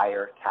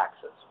higher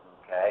taxes,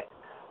 okay?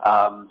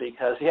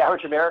 Because the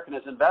average American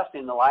is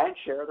investing the lion's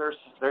share of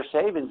their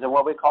savings in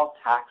what we call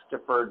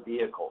tax-deferred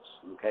vehicles,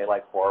 okay,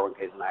 like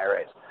 401ks and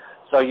IRAs.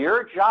 So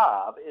your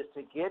job is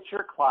to get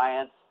your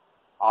clients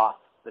off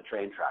the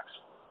train tracks.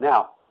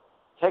 Now,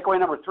 takeaway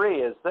number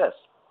 3 is this.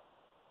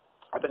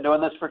 I've been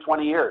doing this for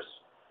 20 years.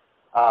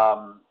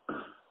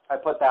 I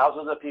put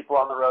thousands of people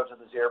on the road to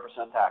the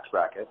 0% tax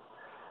bracket.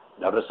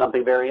 Notice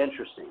something very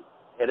interesting.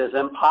 It is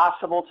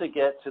impossible to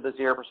get to the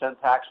 0%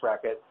 tax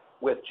bracket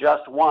with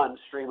just one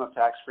stream of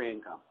tax-free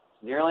income.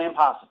 It's nearly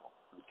impossible,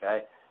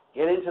 okay?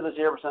 Getting to the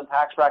 0%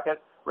 tax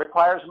bracket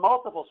requires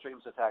multiple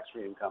streams of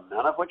tax-free income,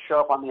 none of which show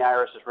up on the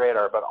IRS's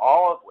radar, but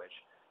all of which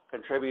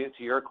contribute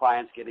to your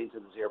clients getting to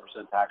the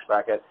 0% tax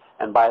bracket.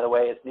 And by the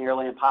way, it's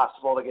nearly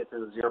impossible to get to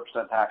the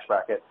 0% tax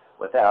bracket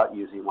without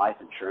using life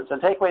insurance.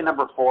 And takeaway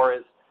number 4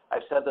 is,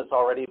 I've said this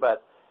already,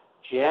 but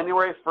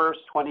January 1st,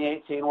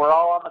 2018, we're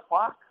all on the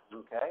clock,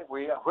 okay?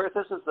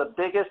 This is the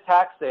biggest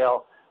tax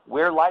sale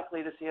we're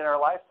likely to see in our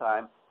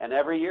lifetime, and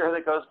every year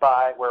that goes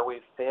by where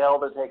we fail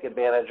to take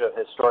advantage of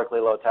historically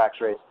low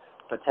tax rates,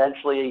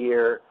 potentially a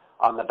year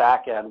on the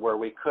back end where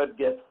we could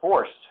be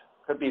forced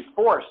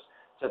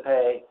to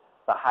pay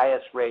the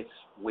highest rates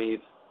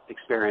we've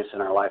experienced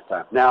in our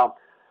lifetime. Now,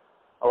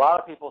 a lot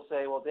of people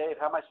say, well, Dave,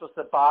 how am I supposed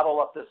to bottle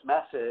up this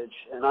message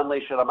and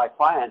unleash it on my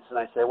clients? And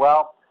I say,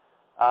 well,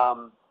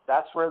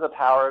 that's where the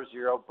Power of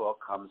Zero book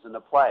comes into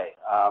play.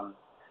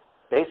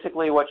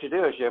 Basically, what you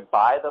do is you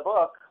buy the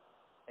book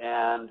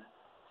and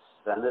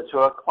send it to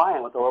a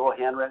client with a little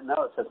handwritten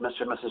note. It says,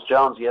 Mr. and Mrs.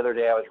 Jones, the other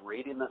day I was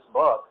reading this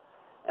book,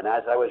 and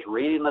as I was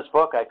reading this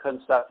book, I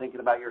couldn't stop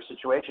thinking about your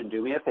situation.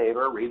 Do me a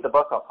favor, read the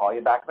book. I'll call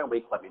you back in a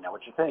week. Let me know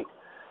what you think.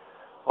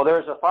 Well,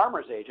 there's a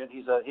farmer's agent.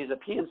 He's a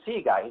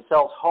P&C guy. He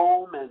sells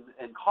home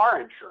and car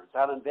insurance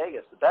out in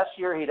Vegas. The best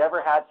year he'd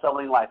ever had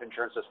selling life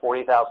insurance was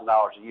 $40,000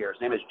 a year.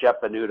 His name is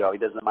Jeff Venuto. He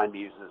doesn't mind me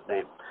using his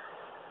name.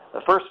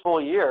 The first full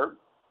year,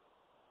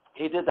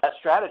 he did that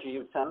strategy. He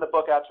would send the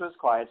book out to his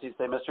clients. He'd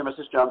say, Mr. and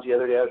Mrs. Jones, the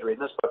other day I was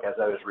reading this book. As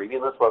I was reading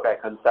this book, I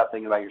couldn't stop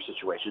thinking about your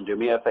situation. Do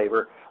me a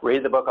favor,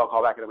 read the book. I'll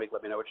call back in a week.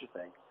 Let me know what you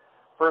think.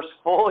 First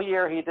full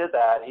year he did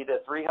that, he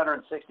did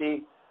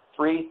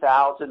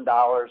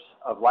 $363,000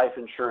 of life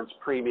insurance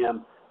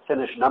premium,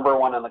 finished number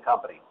one in the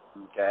company,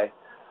 okay?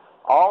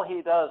 All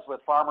he does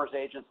with farmers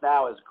agents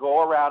now is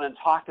go around and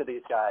talk to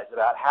these guys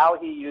about how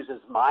he uses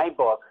my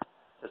book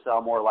to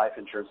sell more life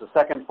insurance. The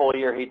second full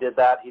year he did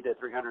that, he did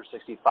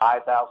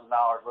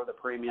 $365,000 worth of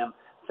premium,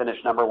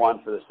 finished number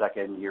one for the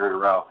second year in a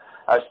row.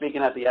 I was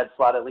speaking at the Ed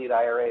Slott Elite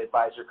IRA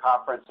Advisor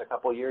Conference a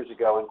couple years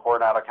ago in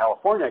Coronado,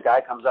 California. A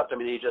guy comes up to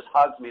me and he just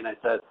hugs me, and I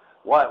said,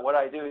 what do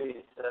I do?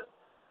 He said,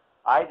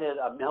 I did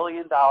 $1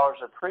 million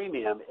of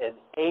premium in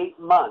 8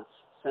 months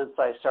since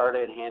I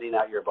started handing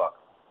out your book.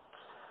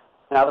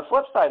 Now the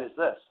flip side is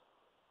this.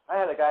 I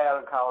had a guy out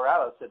in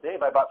Colorado that said,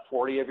 Dave, I bought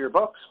 40 of your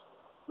books,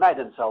 and I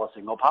didn't sell a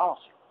single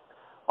policy.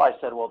 Well, I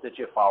said, well, did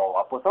you follow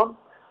up with them?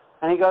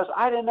 And he goes,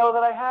 I didn't know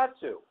that I had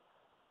to.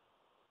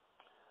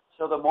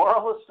 So the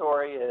moral of the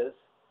story is,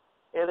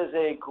 it is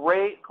a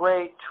great,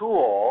 great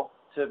tool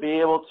to be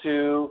able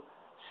to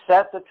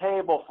set the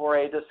table for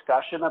a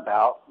discussion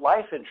about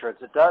life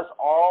insurance. It does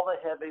all the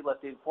heavy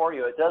lifting for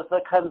you. It does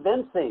the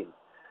convincing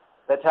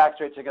that tax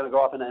rates are going to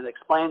go up, and it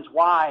explains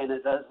why, and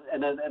it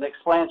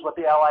explains what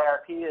the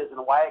LIRP is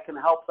and why it can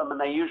help them,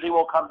 and they usually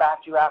will come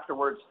back to you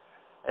afterwards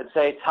and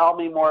say, tell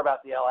me more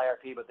about the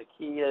LIRP, but the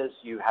key is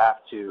you have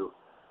to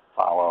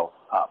follow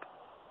up.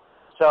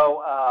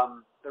 So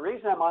the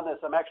reason I'm on this,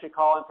 I'm actually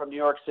calling from New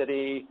York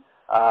City.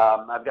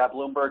 I've got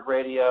Bloomberg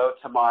Radio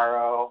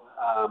tomorrow.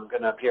 I'm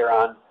going to appear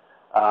on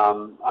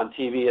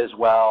TV as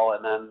well,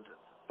 and then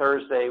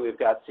Thursday we've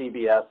got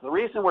CBS. The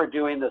reason we're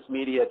doing this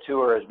media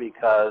tour is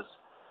because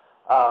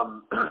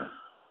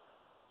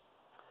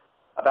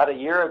about a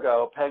year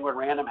ago, Penguin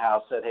Random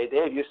House said, hey,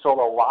 Dave, you sold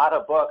a lot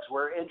of books.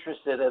 We're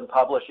interested in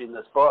publishing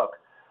this book.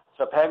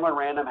 So Penguin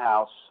Random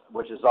House,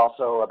 which is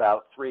also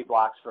about 3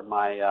 blocks from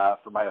my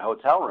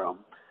hotel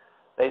room,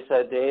 they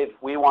said, Dave,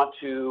 we want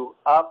to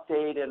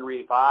update and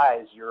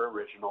revise your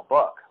original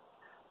book.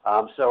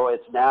 So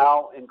it's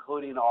now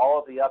including all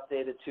of the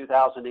updated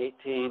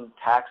 2018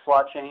 tax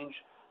law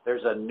change.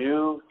 There's a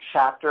new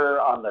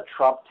chapter on the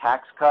Trump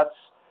tax cuts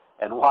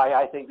and why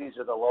I think these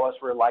are the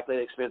lowest we're likely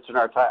to experience in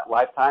our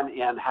lifetime,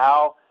 and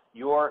how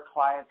your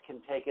clients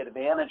can take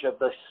advantage of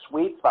the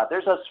sweet spot.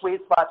 There's a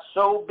sweet spot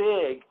so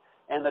big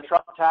in the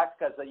Trump tax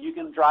cuts that you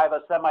can drive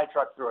a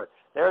semi-truck through it.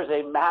 There is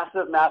a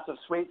massive, massive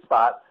sweet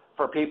spot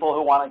for people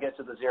who want to get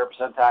to the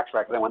 0% tax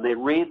bracket. And when they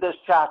read this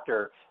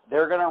chapter,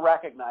 they're going to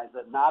recognize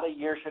that not a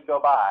year should go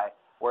by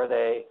where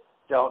they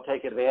don't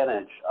take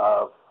advantage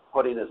of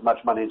putting as much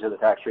money into the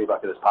tax-free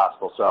bucket as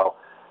possible. So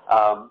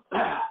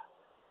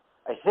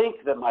I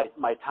think that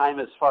my time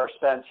is far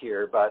spent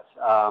here, but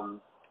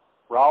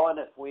Roland,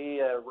 if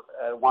we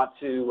want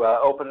to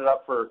open it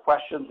up for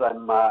questions,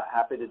 I'm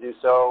happy to do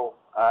so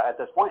at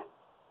this point.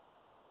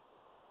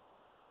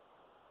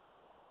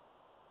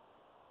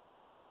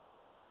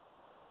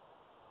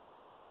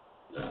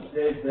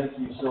 Dave, thank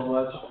you so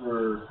much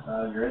for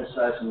your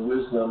insights and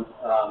wisdom.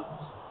 I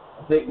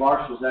think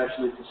Marshall's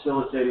actually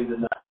facilitating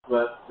tonight,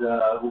 but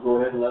we'll go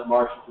ahead and let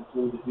Marshall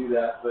continue to do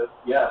that. But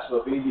yeah, so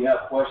if any of you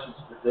have questions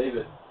for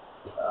David,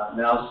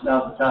 now's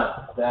the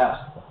time to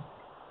ask.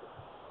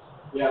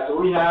 Yeah, so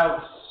we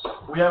have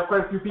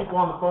quite a few people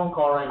on the phone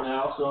call right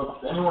now. So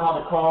if anyone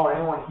on the call or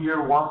anyone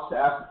here wants to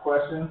ask a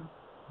question,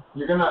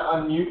 you're going to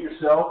unmute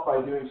yourself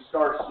by doing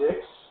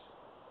 *6,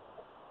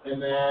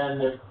 and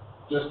then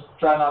just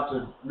try not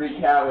to wreak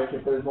havoc.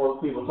 If there's more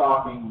people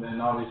talking,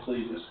 then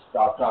obviously just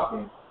stop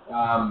talking,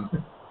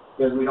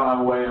 because we don't have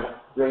a way of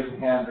raising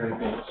hands or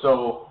anything.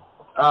 So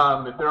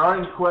if there are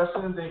any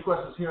questions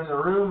here in the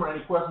room or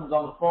any questions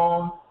on the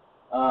phone,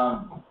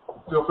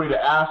 feel free to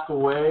ask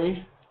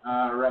away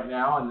right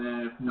now, and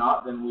then if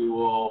not, then we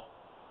will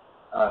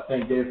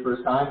thank Dave for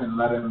his time and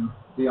let him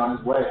be on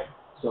his way.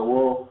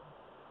 So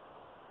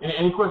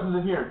any questions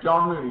in here?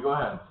 John Mooney, go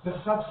ahead. The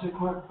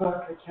subsequent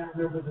book, I can't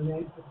remember the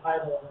name, the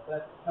title,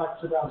 that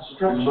talks about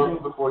structuring.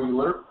 Look before you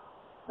learn.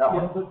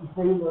 Yeah, look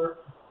before you learn.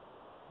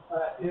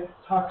 It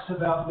talks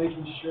about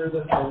making sure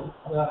that I'm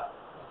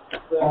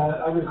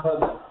going to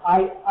call it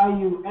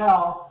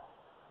IUL,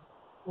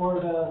 or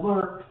the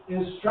LIRP,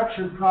 is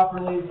structured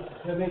properly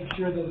to make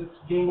sure that it's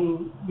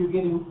going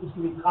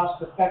to be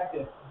cost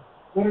effective.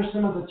 What are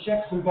some of the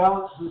checks and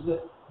balances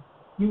that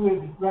you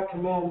would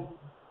recommend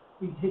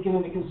be taken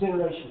into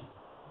consideration?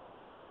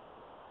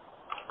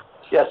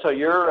 Yeah, so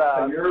you're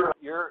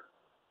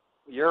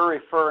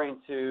referring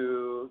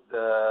to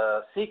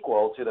the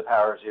sequel to the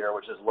Power Zero,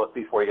 which is Look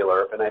Before You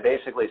LIRP, and I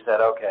basically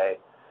said, okay,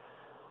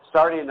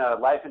 starting a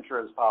life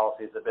insurance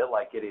policy is a bit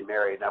like getting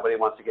married. Nobody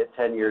wants to get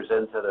 10 years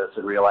into this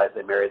and realize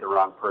they married the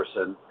wrong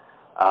person.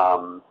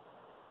 And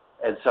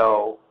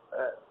so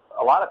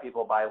a lot of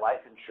people buy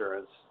life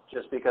insurance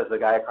just because the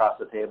guy across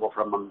the table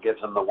from them gives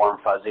them the warm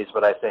fuzzies.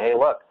 But I say, hey,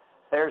 look,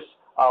 there's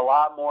a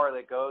lot more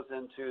that goes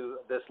into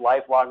this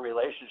lifelong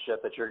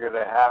relationship that you're going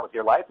to have with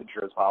your life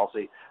insurance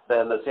policy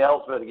than the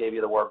salesman gave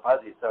you the warm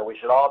fuzzy. So we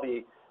should all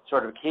be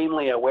sort of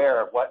keenly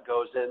aware of what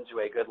goes into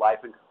a good life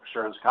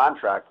insurance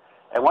contract.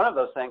 And one of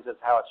those things is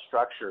how it's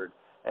structured.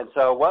 And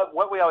so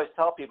what we always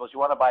tell people is you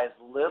want to buy as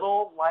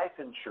little life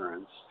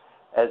insurance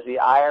as the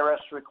IRS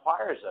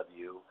requires of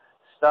you,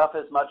 stuff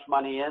as much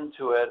money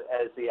into it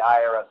as the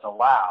IRS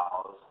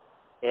allows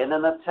in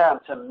an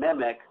attempt to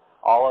mimic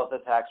all of the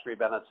tax-free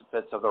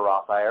benefits of the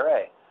Roth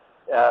IRA.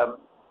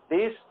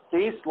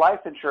 These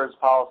life insurance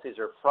policies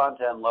are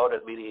front-end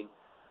loaded, meaning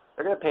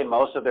they're going to pay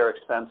most of their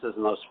expenses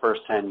in those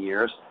first 10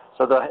 years.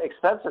 So the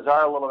expenses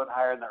are a little bit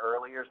higher in the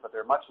early years, but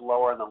they're much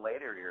lower in the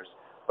later years.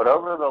 But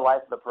over the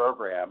life of the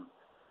program,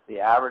 the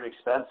average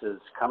expenses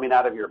coming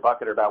out of your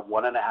bucket are about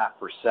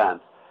 1.5%.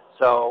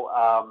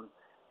 So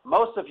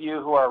most of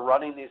you who are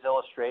running these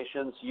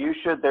illustrations,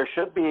 there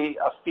should be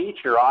a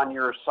feature on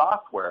your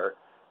software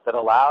that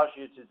allows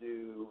you to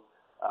do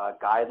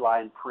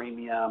guideline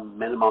premium,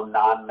 minimum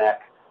non-MEC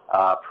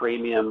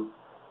premium.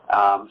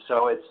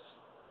 So it's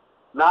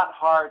not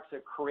hard to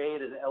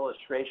create an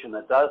illustration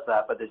that does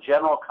that, but the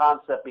general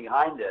concept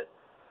behind it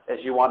is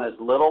you want as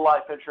little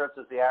life insurance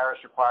as the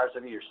IRS requires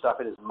of you. You're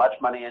stuffing as much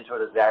money into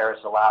it as the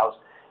IRS allows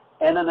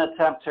in an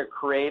attempt to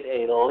create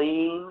a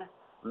lean,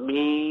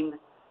 mean,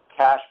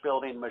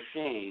 cash-building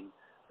machine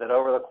that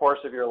over the course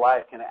of your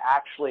life can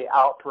actually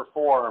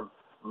outperform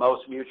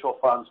most mutual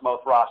funds,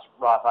 most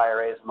Roth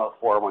IRAs, most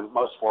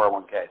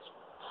 401ks.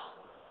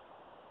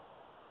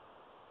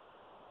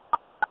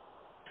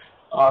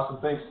 Awesome.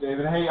 Thanks,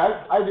 David. Hey,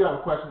 I do have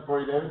a question for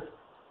you, David.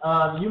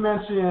 You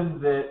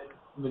mentioned that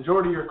the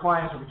majority of your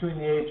clients are between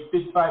the age of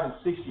 55 and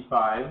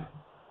 65.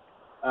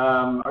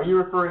 Are you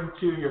referring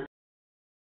to your